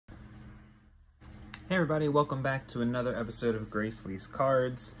Hey everybody, welcome back to another episode of Grace Lee's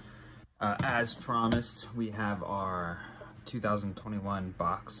Cards. As promised, we have our 2021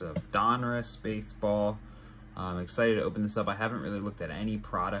 box of Donruss Baseball. I'm excited to open this up. I haven't really looked at any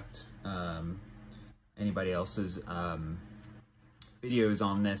product, anybody else's videos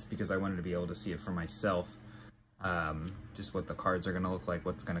on this because I wanted to be able to see it for myself. Just what the cards are going to look like,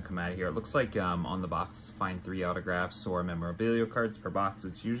 what's going to come out of here. It looks like on the box, find 3 autographs or memorabilia cards per box.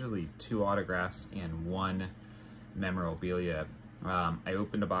 It's usually 2 autographs and 1 memorabilia. I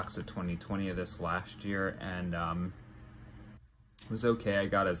opened a box of 2020 of this last year and it was okay. I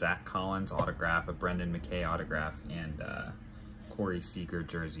got a Zach Collins autograph, a Brendan McKay autograph, and Corey Seager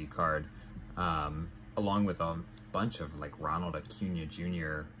jersey card, along with a bunch of like Ronald Acuna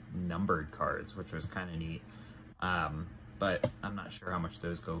Jr. numbered cards, which was kind of neat. But I'm not sure how much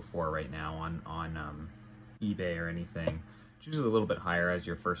those go for right now on eBay or anything. It's usually a little bit higher as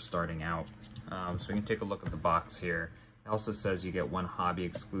you're first starting out. So we can take a look at the box here. It also says you get 1 hobby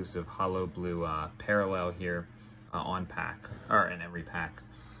exclusive hollow blue parallel here on pack, or in every pack.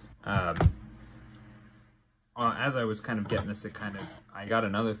 As I was kind of getting this, I got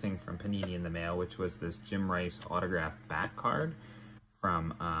another thing from Panini in the mail, which was this Jim Rice autographed back card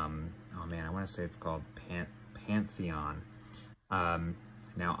from, oh man, I want to say it's called Pantheon.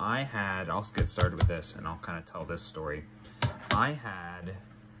 Now I'll get started with this and I'll kind of tell this story. I had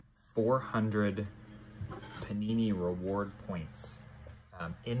 400 Panini reward points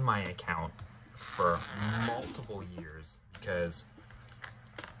in my account for multiple years because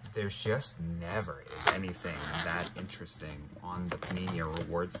there's just never is anything that interesting on the Panini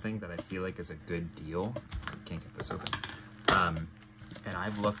rewards thing that I feel like is a good deal. I can't get this open. And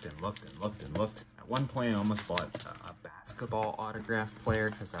I've looked and looked and looked and looked. At one point, I almost bought a basketball autograph player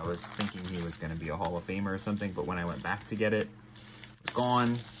because I was thinking he was going to be a Hall of Famer or something. But when I went back to get it, it's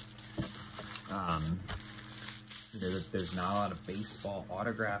gone. There's not a lot of baseball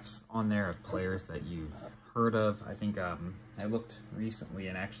autographs on there of players that you've heard of. I think I looked recently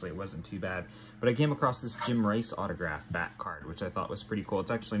and actually it wasn't too bad. But I came across this Jim Rice autograph back card, which I thought was pretty cool. It's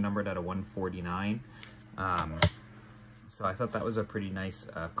actually numbered at a 149. So I thought that was a pretty nice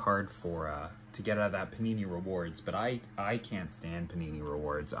card for to get out of that Panini rewards. But I can't stand Panini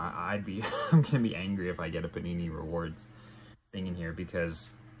rewards. I'm gonna be angry if I get a Panini rewards thing in here because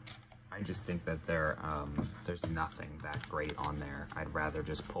I just think that there's nothing that great on there. I'd rather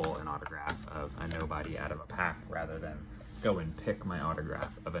just pull an autograph of a nobody out of a pack rather than go and pick my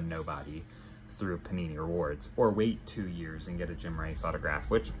autograph of a nobody through Panini rewards, or wait 2 years and get a Jim Rice autograph,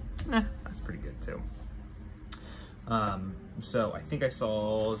 which that's pretty good too. So I think I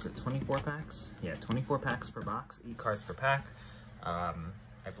saw, is it 24 packs? Yeah, 24 packs per box, 8 cards per pack. I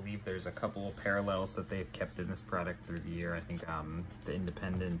believe there's a couple of parallels that they've kept in this product through the year. I think the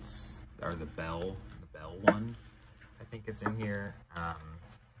Independence, or the Bell one, I think is in here. I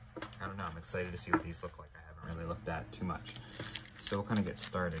don't know, I'm excited to see what these look like. I haven't really looked at too much. So we'll kind of get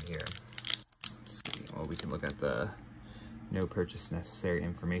started here. Let's see, well, we can look at the no purchase necessary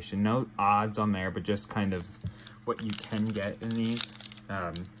information. No odds on there, but just kind of what you can get in these.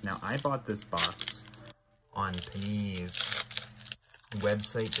 Now I bought this box on Panini's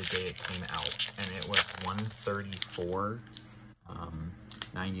website the day it came out, and it was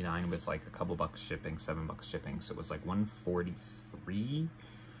 $134.99 with like a couple bucks shipping, $7 shipping, so it was like $143,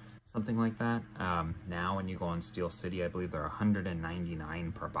 something like that. Now when you go on Steel City, I believe they're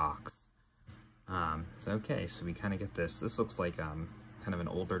 $199 per box. So okay, so we kind of get this. This looks like kind of an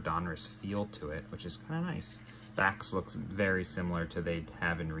older Donruss feel to it, which is kind of nice. Backs looks very similar to they'd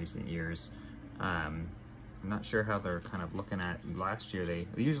have in recent years. I'm not sure how they're kind of looking at. Last year they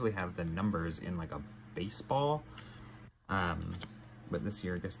usually have the numbers in like a baseball, but this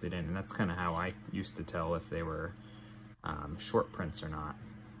year I guess they didn't, and that's kind of how I used to tell if they were short prints or not.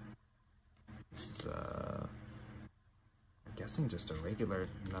 This is I'm guessing just a regular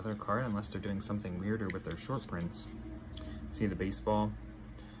another card, unless they're doing something weirder with their short prints. See the baseball?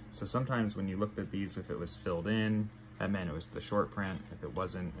 So sometimes when you looked at these, if it was filled in, that meant it was the short print. If it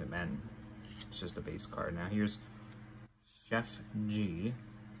wasn't, it meant it's just a base card. Now here's Chef G.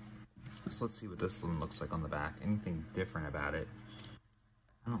 So let's see what this one looks like on the back. Anything different about it?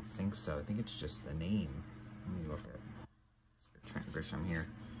 I don't think so. I think it's just the name. Let me look at Trent Grisham here.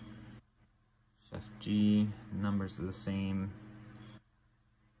 Chef G, numbers are the same.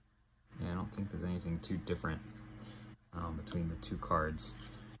 Yeah, I don't think there's anything too different between the 2 cards.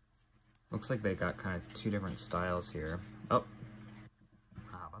 Looks like they got kind of 2 different styles here. Oh,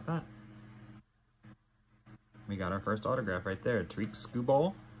 how about that? We got our first autograph right there. Tariq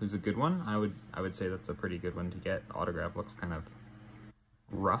Skubal, who's a good one. I would say that's a pretty good one to get. Autograph looks kind of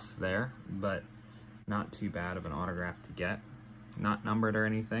rough there, but Not too bad of an autograph to get. Not numbered or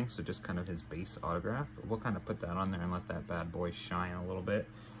anything, so just kind of his base autograph. But we'll kind of put that on there and let that bad boy shine a little bit.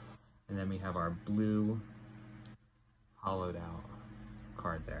 And then we have our blue hollowed out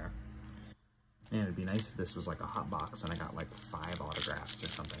card there. Man, it'd be nice if this was like a hot box and I got like 5 autographs or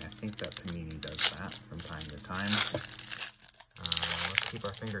something. I think that Panini does that from time to time. Let's keep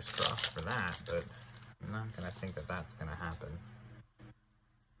our fingers crossed for that, but I'm not gonna think that that's gonna happen.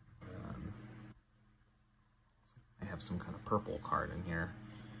 I have some kind of purple card in here.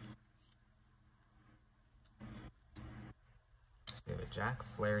 We have a Jack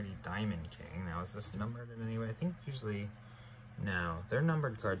Flaherty Diamond King. Now, is this numbered in any way? I think usually, no. Their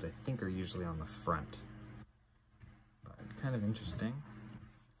numbered cards, I think, are usually on the front. But kind of interesting.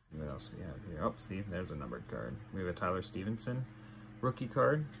 Let's see what else we have here. Oh, see, there's a numbered card. We have a Tyler Stevenson rookie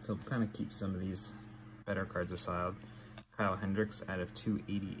card. So we'll kind of keep some of these better cards aside. Kyle Hendricks out of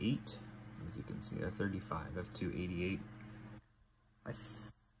 288. As you can see, a 35 of 288.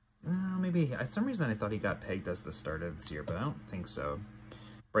 Maybe, for some reason I thought he got pegged as the starter this year, but I don't think so.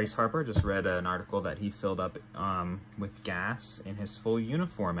 Bryce Harper, just read an article that he filled up with gas in his full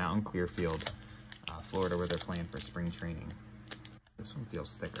uniform out in Clearfield, Florida, where they're playing for spring training. This one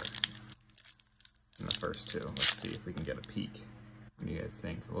feels thicker than the first two. Let's see if we can get a peek. What do you guys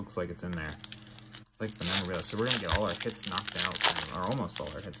think? It looks like it's in there. It's like the memorabilia. So we're going to get all our hits knocked out, or almost all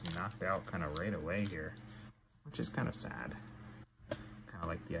our hits knocked out kind of right away here, which is kind of sad. I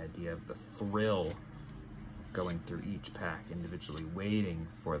like the idea of the thrill of going through each pack individually, waiting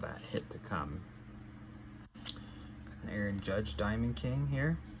for that hit to come. An Aaron Judge Diamond King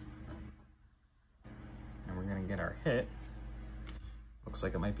here. And we're gonna get our hit. Looks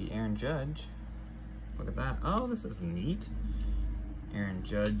like it might be Aaron Judge. Look at that. Oh, this is neat. Aaron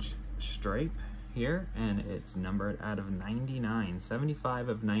Judge stripe here, and it's numbered out of 99, 75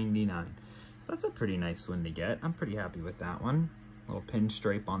 of 99. So that's a pretty nice one to get. I'm pretty happy with that one. Little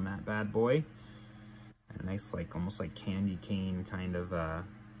pinstripe on that bad boy. And a nice, like, almost like candy cane kind of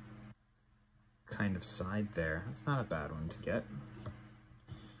side there. That's not a bad one to get.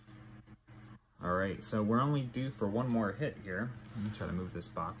 All right, so we're only due for one more hit here. Let me try to move this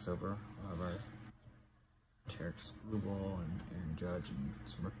box over. We'll have our Tarek Skubal and Aaron Judge and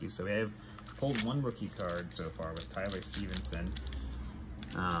some rookies. So we have pulled one rookie card so far with Tyler Stevenson.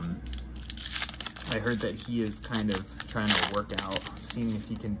 I heard that he is kind of trying to work out, seeing if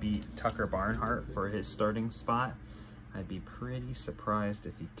he can beat Tucker Barnhart for his starting spot. I'd be pretty surprised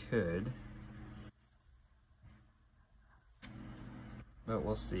if he could. But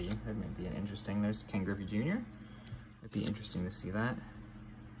we'll see. That may be an interesting. There's Ken Griffey Jr. It'd be interesting to see that.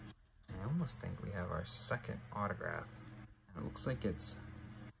 And I almost think we have our second autograph. And it looks like it's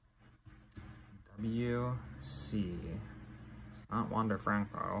WC. It's not Wander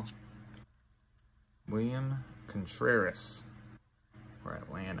Franco. William Contreras for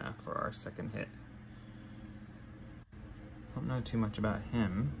Atlanta for our second hit. Don't know too much about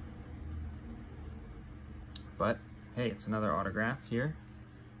him, but hey, it's another autograph here.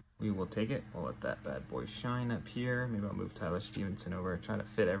 We will take it. We'll let that bad boy shine up here. Maybe I'll move Tyler Stevenson over and try to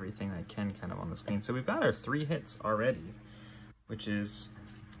fit everything I can kind of on the screen. So we've got our 3 hits already, which is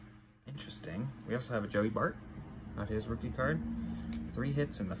interesting. We also have a Joey Bart, got his rookie card. 3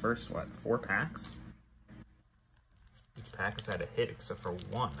 hits in the first, what, 4 packs? Each pack has had a hit except for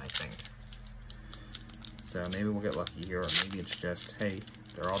 1, I think. So maybe we'll get lucky here, or maybe it's just, hey,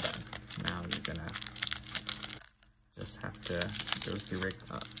 they're all done. Now you're gonna just have to go through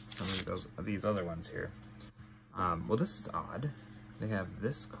some of these other ones here. Well, this is odd. They have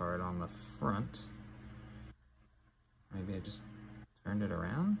this card on the front. Maybe I just turned it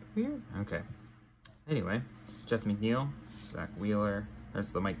around? Weird. Okay. Anyway, Jeff McNeil, Zach Wheeler.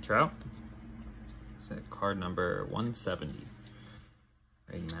 There's the Mike Trout. It's at card number 170.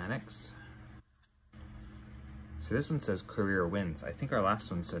 Greg Maddux. So this one says career wins. I think our last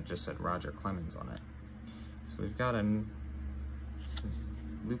one just said Roger Clemens on it. So we've got a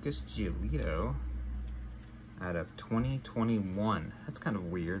Lucas Giolito out of 2021. That's kind of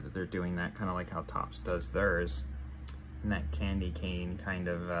weird that they're doing that, kind of like how Topps does theirs. And that candy cane kind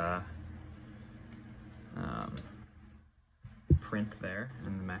of print there,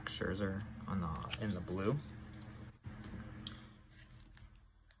 and the Max Scherzer on in the blue.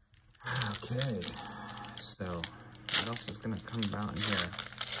 Okay, so what else is gonna come about in here?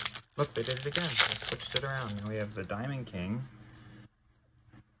 Look, they did it again. They switched it around. Now we have the Diamond King.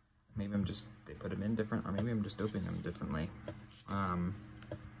 Maybe they put them in different, or maybe I'm just opening them differently. So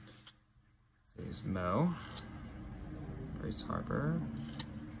here's Mo, Bryce Harper,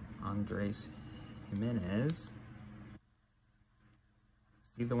 Andres Jimenez,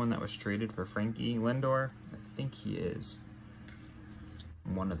 Is he the one that was traded for Frankie Lindor? I think he is.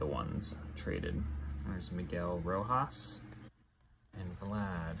 One of the ones traded. There's Miguel Rojas and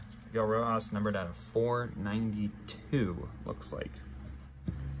Vlad. Miguel Rojas numbered out of 492, looks like.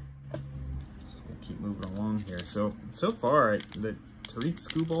 So we'll keep moving along here. So far, the Tariq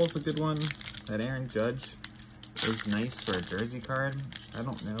Skubal is a good one. That Aaron Judge is nice for a jersey card. I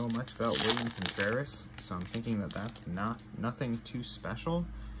don't know much about William Contreras, so I'm thinking that that's nothing too special.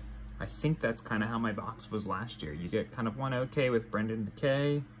 I think that's kind of how my box was last year. You get kind of one okay with Brendan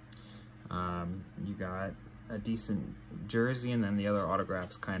McKay. You got a decent jersey, and then the other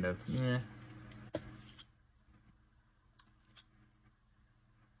autographs kind of, eh.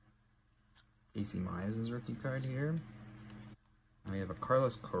 Casey Mize' rookie card here. And we have a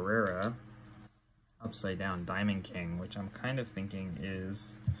Carlos Correa upside down Diamond King, which I'm kind of thinking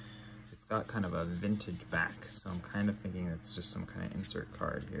is, it's got kind of a vintage back, so I'm kind of thinking it's just some kind of insert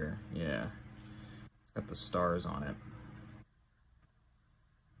card here. Yeah, it's got the stars on it,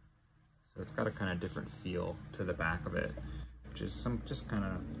 so it's got a kind of different feel to the back of it, which is just kind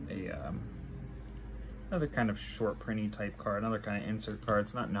of a another kind of short printy type card, another kind of insert card.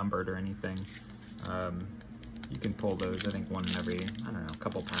 It's not numbered or anything. You can pull those, I think, one in every, I don't know,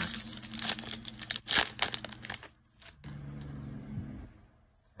 couple packs.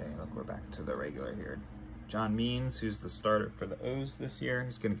 We're back to the regular here. John Means, who's the starter for the O's this year,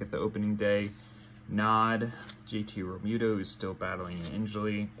 he's going to get the opening day nod. JT Realmuto, who's still battling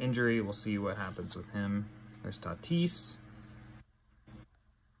an injury. We'll see what happens with him. There's Tatis.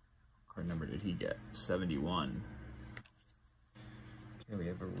 Card number did he get? 71. Okay, we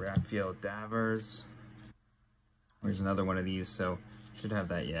have a Rafael Devers. There's another one of these, so should have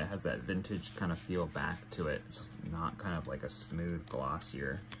that, yeah, it has that vintage kind of feel back to it. It's not kind of like a smooth,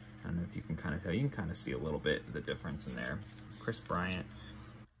 glossier. I don't know if you can kind of tell. You can kind of see a little bit of the difference in there. Chris Bryant,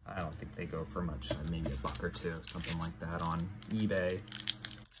 I don't think they go for much, maybe a buck or two, something like that on eBay.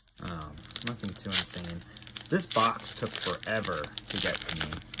 Nothing too insane. This box took forever to get to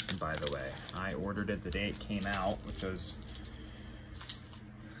me, by the way. I ordered it the day it came out, which was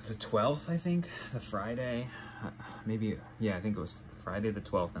the 12th, I think, the Friday. Maybe, yeah, I think it was Friday the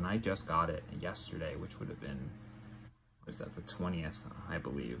 12th, and I just got it yesterday, which would have been, was that the 20th, I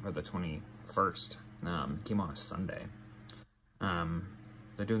believe, or the 21st. Came on a Sunday.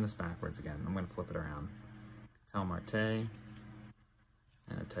 They're doing this backwards again. I'm going to flip it around. Ketel Marte, and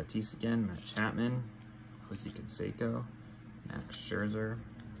a Tatis again, Matt Chapman, Jose Canseco, Max Scherzer.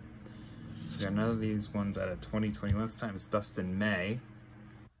 So we got none of these ones out of 2021. This time it's Dustin May.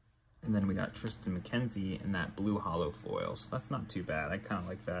 And then we got Tristan McKenzie in that blue hollow foil. So that's not too bad. I kind of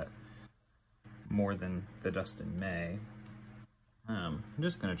like that more than the Dustin May. I'm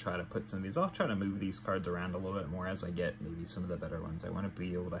just going to try to put some of these. I'll try to move these cards around a little bit more as I get maybe some of the better ones. I want to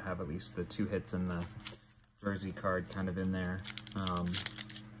be able to have at least the 2 hits in the jersey card kind of in there. Let's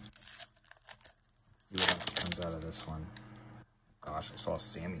see what else comes out of this one. Gosh, I saw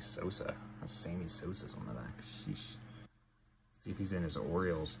Sammy Sosa. Sammy Sosa's on the back. Sheesh. See if he's in his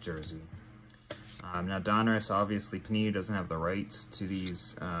Orioles jersey. Now Donruss, obviously, Panini doesn't have the rights to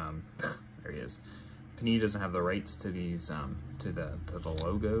these. There he is. Panini doesn't have the rights to these, to the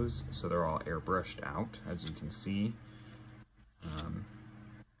logos, so they're all airbrushed out, as you can see.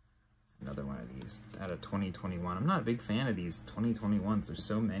 Another one of these out of 2021. I'm not a big fan of these 2021s. There's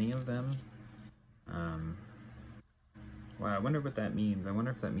so many of them. Wow, I wonder what that means. I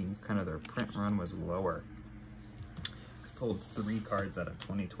wonder if that means kind of their print run was lower. Pulled 3 cards out of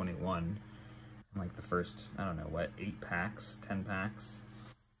 2021, like the first, I don't know, what, 8 packs, 10 packs.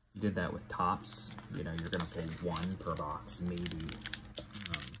 If you did that with Topps, you know, you're gonna pull 1 per box, maybe.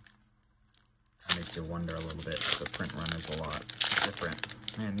 That makes you wonder a little bit. The print run is a lot different.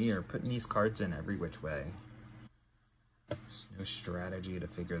 Man, you're putting these cards in every which way. There's no strategy to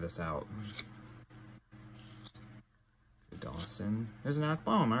figure this out. Dawson. There's an Alec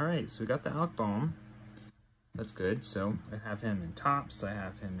Bohm. All right, so we got the Alec Bohm. That's good. So I have him in Topps. I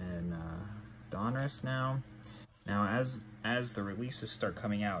have him in Donruss now. Now, as the releases start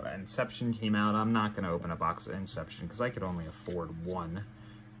coming out, Inception came out. I'm not going to open a box of Inception because I could only afford 1.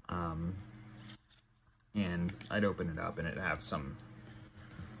 And I'd open it up and it'd have some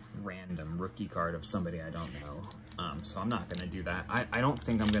random rookie card of somebody I don't know. So I'm not going to do that. I don't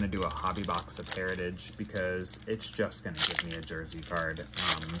think I'm going to do a hobby box of Heritage because it's just going to give me a jersey card.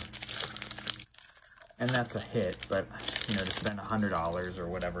 And that's a hit, but, you know, to spend $100 or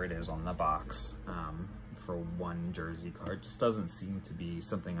whatever it is on the box for 1 jersey card just doesn't seem to be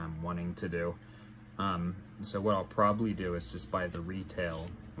something I'm wanting to do. So what I'll probably do is just buy the retail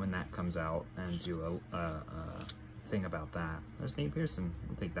when that comes out and do a thing about that. There's Nate Pearson.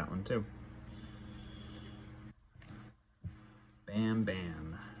 We'll take that one too. Bam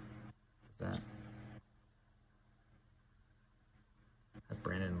Bam. Is that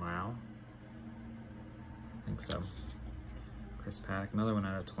Brandon Lau? I think so. Chris Paddock, another one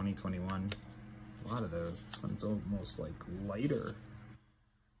out of 2021. A lot of those. This one's almost like lighter.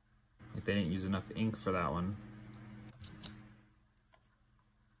 Like they didn't use enough ink for that one.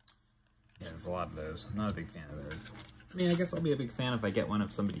 Yeah, there's a lot of those. I'm not a big fan of those. I mean, I guess I'll be a big fan if I get one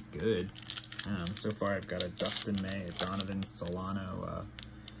of somebody good. So far, I've got a Dustin May, a Donovan Solano,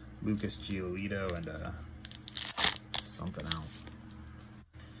 Lucas Giolito, and something else.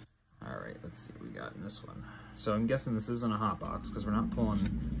 All right, let's see what we got in this one. So I'm guessing this isn't a hot box because we're not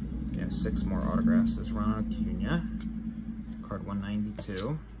pulling, you know, 6 more autographs. There's Ronald Acuna, card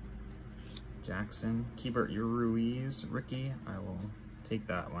 192. Jackson, Keibert Ruiz, rookie. I will take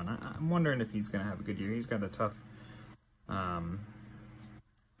that one. I'm wondering if he's going to have a good year. He's got a tough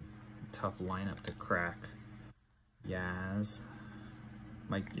lineup to crack. Yaz,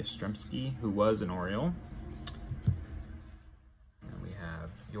 Mike Yastrzemski, who was an Oriole. And we have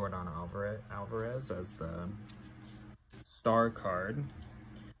Yordan Alvarez as the star card,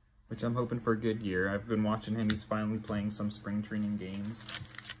 which I'm hoping for a good year. I've been watching him. He's finally playing some spring training games.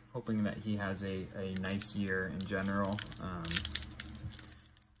 Hoping that he has a nice year in general.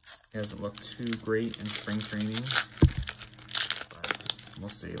 He hasn't looked too great in spring training, but we'll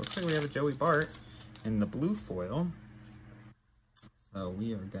see. Looks like we have a Joey Bart in the blue foil. So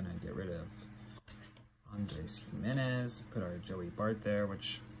we are gonna get rid of Andres Jimenez, put our Joey Bart there,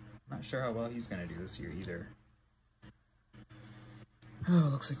 which I'm not sure how well he's gonna do this year either. Oh,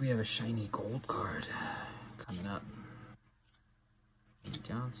 looks like we have a shiny gold card coming up.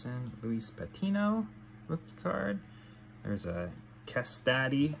 Johnson, Luis Patino, rookie card. There's a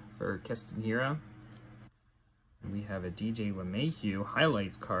Kestadi for Castanera. We have a DJ LeMahieu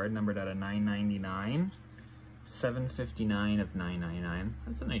highlights card, numbered out of 999. 759 of 999.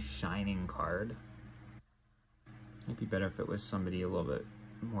 That's a nice shining card. Might be better if it was somebody a little bit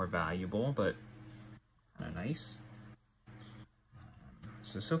more valuable, but kind of nice.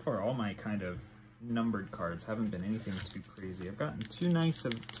 So far all my kind of numbered cards haven't been anything too crazy. I've gotten two nice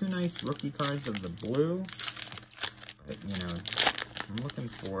rookie cards of the blue, but you know, I'm looking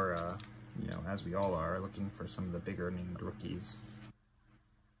for you know, as we all are, looking for some of the bigger named rookies.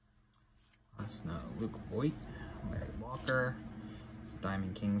 That's no Luke Voigt, Larry Walker,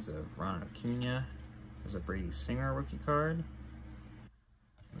 Diamond Kings of Ronald Acuna. There's a Brady Singer rookie card.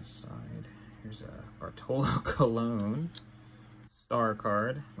 Other side, here's a Bartolo Colon star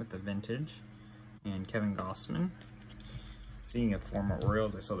card with the vintage. And Kevin Gossman. Speaking of former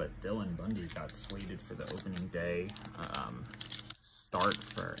Orioles, I saw that Dylan Bundy got slated for the opening day start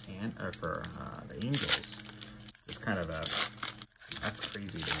for the Angels. It's kind of that's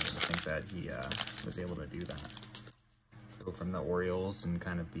crazy to me to think that he was able to do that. Go from the Orioles and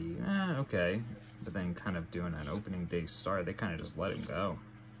kind of be okay, but then kind of doing an opening day start, they kind of just let him go.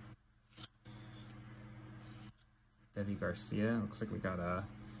 Devi Garcia, looks like we got a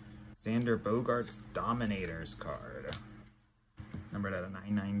Xander Bogaerts Dominators card. Numbered out of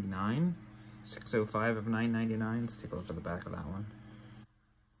 999. 605 of 999. Let's take a look at the back of that one.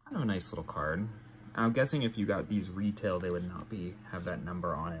 It's kind of a nice little card. I'm guessing if you got these retail, they would not have that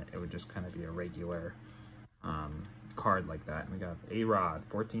number on it. It would just kind of be a regular card like that. And we got A-Rod,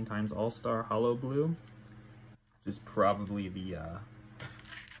 14 times All-Star Hollow Blue, which is probably the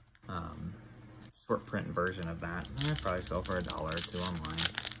short print version of that. I'd probably sell for $1 or $2 online.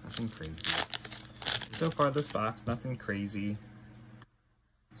 Nothing crazy. So far this box, nothing crazy.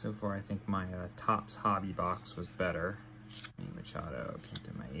 So far I think my Topps Hobby box was better. Manny Machado,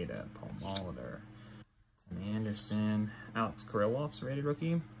 Kenta Maeda, Paul Molitor, Tim Anderson, Alex Kirilloff's rated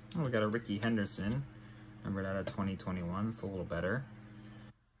rookie. Oh, we got a Ricky Henderson, numbered out of 2021. It's a little better.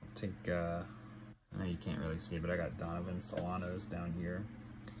 I'll take, I know you can't really see it, but I got Donovan Solano's down here.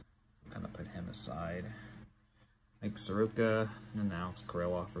 Kind of put him aside. Mike Soroka, and Alex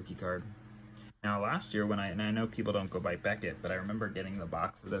Kirilloff rookie card. Now last year, and I know people don't go by Beckett, but I remember getting the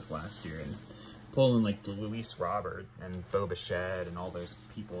box of this last year and pulling like Luis Robert and Bo Bichette and all those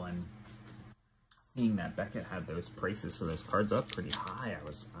people, and seeing that Beckett had those prices for those cards up pretty high. I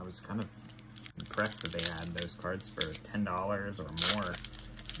was kind of impressed that they had those cards for $10 or more.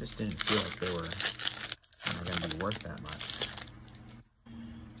 I just didn't feel like they were going to be worth that much.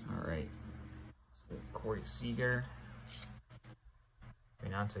 All right. Corey Seager,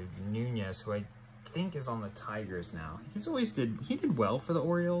 Renato Nunez, who I think is on the Tigers now. He did well for the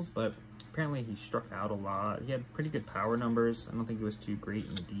Orioles, but apparently he struck out a lot. He had pretty good power numbers. I don't think he was too great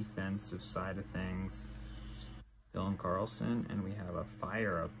in the defensive side of things. Dylan Carlson, and we have a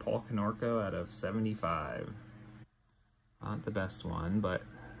fire of Paul Konorko out of 75. Not the best one, but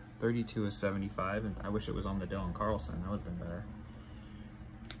 32 is 75, and I wish it was on the Dylan Carlson. That would have been better.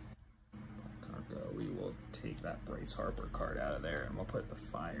 Konorko, we will take that Bryce Harper card out of there, and we'll put the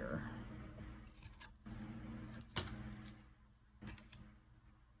fire.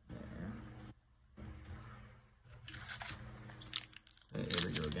 There. Here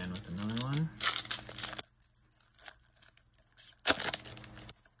we go again with another one.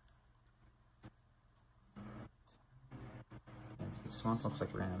 Swans looks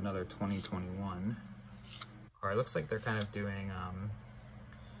like we're gonna have another 2021 card. Looks like they're kind of doing,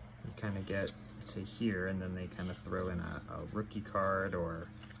 you kind of get to here and then they kind of throw in a rookie card or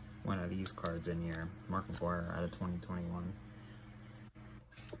one of these cards in here. Mark McGwire out of 2021.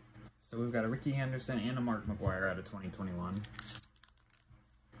 So we've got a Ricky Henderson and a Mark McGwire out of 2021.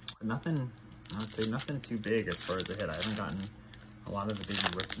 Nothing, I would say nothing too big as far as a hit. I haven't gotten a lot of the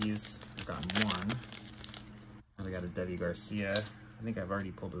big rookies. I've gotten one. And we got a Debbie Garcia. I think I've already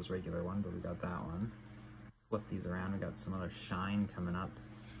pulled his regular one, but we got that one. Flip these around. We got some other shine coming up.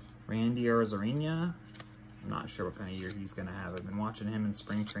 Randy Arozarena. I'm not sure what kind of year he's going to have. I've been watching him in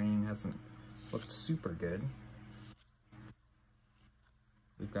spring training. Hasn't looked super good.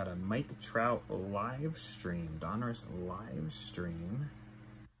 We've got a Mike Trout live stream. Donruss live stream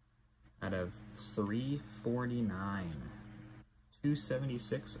out of 349.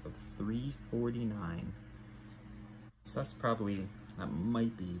 276 of 349. So that's probably, that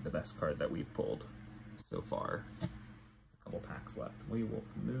might be the best card that we've pulled so far. A couple packs left. We will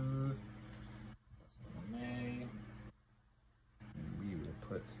move Dustin May. And we will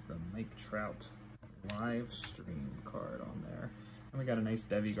put the Mike Trout live stream card on there. And we got a nice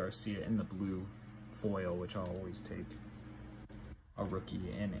Debbie Garcia in the blue foil, which I'll always take. A rookie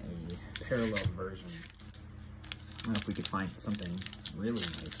in a parallel version. I don't know if we could find something really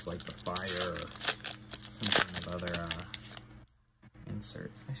nice like the fire or some kind of other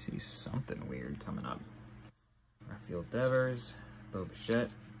insert. I see something weird coming up. Rafael Devers, Bo Bichette,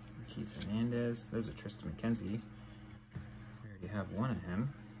 Keith Hernandez. There's a Tristan McKenzie. We already have one of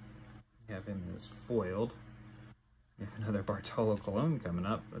him. We have him as foiled. We have another Bartolo Colon coming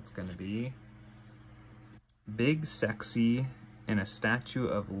up. That's going to be Big Sexy in a Statue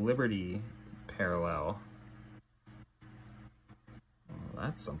of Liberty parallel. Well,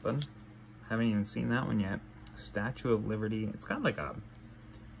 that's something. Haven't even seen that one yet. Statue of Liberty. It's kind of like a,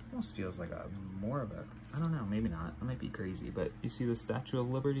 almost feels like a more of a, I don't know, maybe not. I might be crazy, but you see the Statue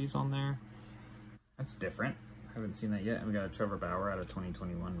of Liberties on there? That's different. Haven't seen that yet. And we got a Trevor Bauer out of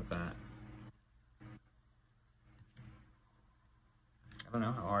 2021 with that. I don't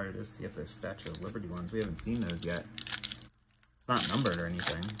know how hard it is to get the Statue of Liberty ones. We haven't seen those yet. It's not numbered or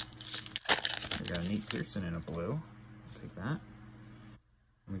anything. We got a Nate Pearson in a blue. I'll take that.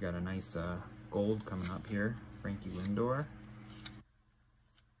 We got a nice gold coming up here. Frankie Lindor.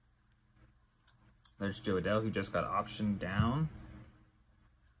 There's Joe Adell, who just got optioned down.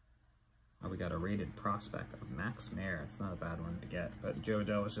 Oh, we got a rated prospect of Max Mayer. It's not a bad one to get, but Joe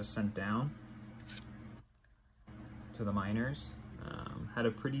Adell was just sent down to the minors. Had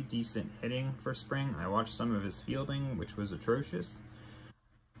a pretty decent hitting for spring. I watched some of his fielding, which was atrocious,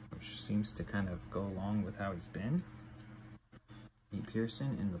 which seems to kind of go along with how he's been. Nate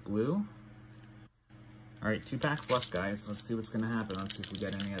Pearson in the blue. All right, 2 packs left, guys. Let's see what's going to happen. Let's see if we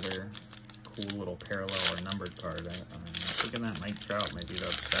get any other cool little parallel or numbered card. I'm thinking that Mike Trout might be the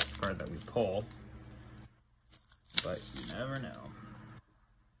best card that we pull, but you never know.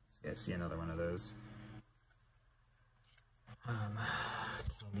 I see another one of those.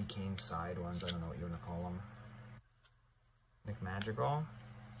 Candy cane side ones. I don't know what you want to call them. Nick Madrigal.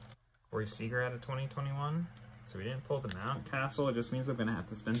 Corey Seager out of 2021. So we didn't pull the Mount Castle. It just means I'm going to have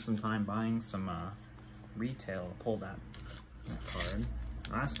to spend some time buying some retail to pull that card.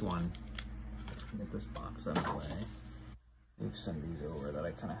 Last one. Get this box out of the way. Move some of these over that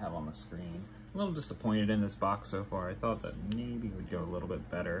I kind of have on the screen. A little disappointed in this box so far. I thought that maybe it would go a little bit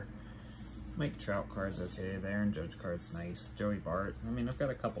better. Mike Trout card's okay. The Aaron Judge card's nice. Joey Bart. I mean, I've got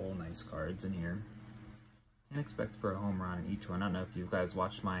a couple nice cards in here. Can't expect for a home run in each one. I don't know if you guys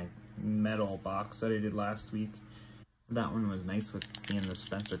watched my metal box that I did last week. That one was nice with seeing the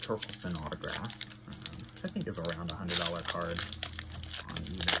Spencer Torkelson autograph. I think is around a $100 card on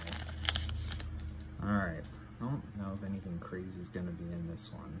eBay. Alright. Don't know if anything crazy is going to be in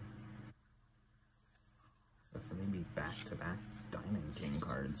this one. Except for maybe back-to-back Diamond King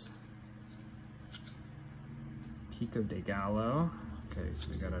cards. Pico de Gallo. Okay, so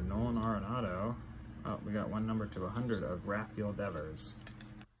we got a Nolan Arenado. Oh, we got one number to 100 of Rafael Devers.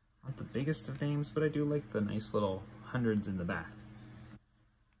 Not the biggest of names, but I do like the nice little hundreds in the back.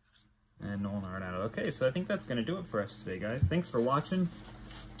 And Nolan Arenado. Okay, so I think that's going to do it for us today, guys. Thanks for watching.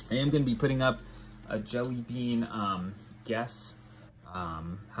 I am going to be putting up a jelly bean guess.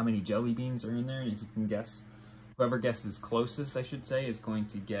 How many jelly beans are in there, and if you can guess, whoever guesses closest, I should say, is going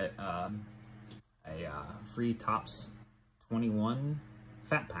to get a free Topps 21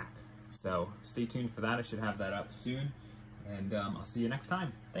 Fat Pack. So stay tuned for that. I should have that up soon, and I'll see you next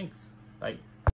time. Thanks. Bye.